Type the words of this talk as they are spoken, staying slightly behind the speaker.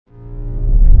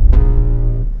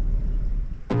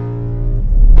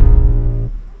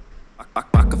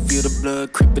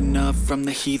blood creeping up from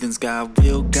the heathens. Got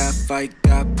will, got fight,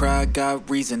 got pride, got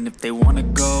reason. If they wanna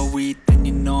go eat, then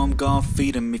you know I'm gon'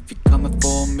 feed them. If you're coming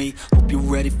for me, hope you're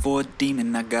ready for a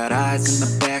demon. I got eyes in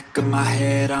the back of my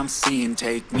head, I'm seeing.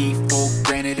 Take me for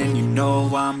granted and you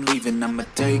know I'm leaving. I'ma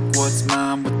take what's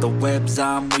mine with the webs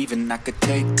I'm weaving. I could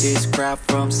take this crowd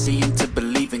from seeing to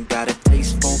believing. Got a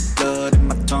taste for blood and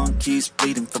my tongue keeps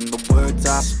bleeding from the words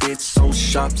I spit. So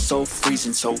sharp, so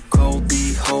freezing, so cold.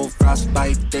 Behold,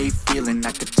 frostbite they feeling.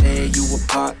 I could tear you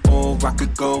apart or I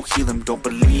could go heal them. Don't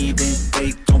believe in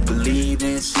fate, don't believe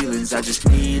in ceilings. I just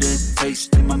need a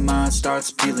taste and my mind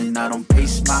starts peeling. I don't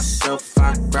pace myself,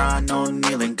 I grind on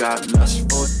kneeling. Got lust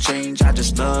for change, I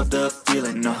just love the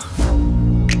feeling.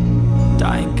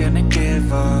 I ain't gonna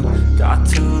give up. Got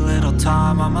too little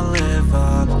time, I'ma live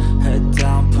up. Head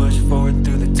down, push forward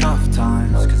through the tough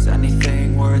times. Cause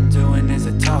anything worth doing is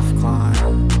a tough climb.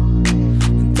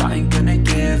 And I ain't gonna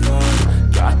give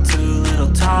up. Got too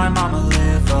little time, I'ma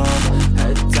live up.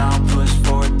 Head down, push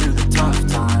forward through the tough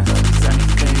times. Cause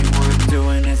anything worth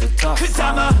doing is a tough climb. Cause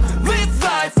I'ma live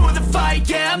life for the fight,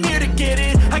 yeah, I'm here to get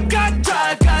it. I got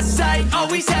drive, got sight,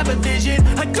 always have a vision.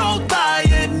 I don't lie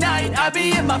at night, I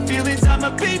be in my feelings. I'ma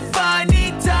be fine,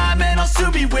 need time and I'll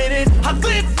soon be winning. I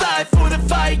live life for the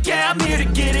fight, yeah, I'm here to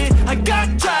get it. I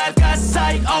got drive, got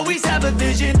sight, always have a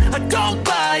vision. I don't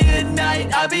lie at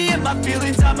night, I be in my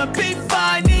feelings. I'ma be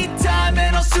fine, need time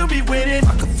and I'll soon be winning.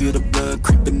 I can feel the blood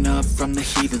creeping up from the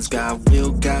heathens. Got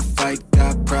will, got fight,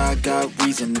 got pride, got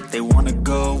reason. If they wanna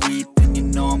go eat, then you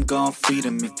know I'm gon' feed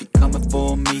them. If you're coming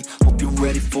for me, hope you're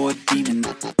ready for a demon.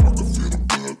 I can feel the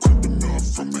blood creeping up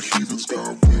from the heathens.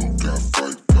 Got will, got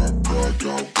fight, got pride,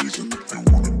 got reason. If they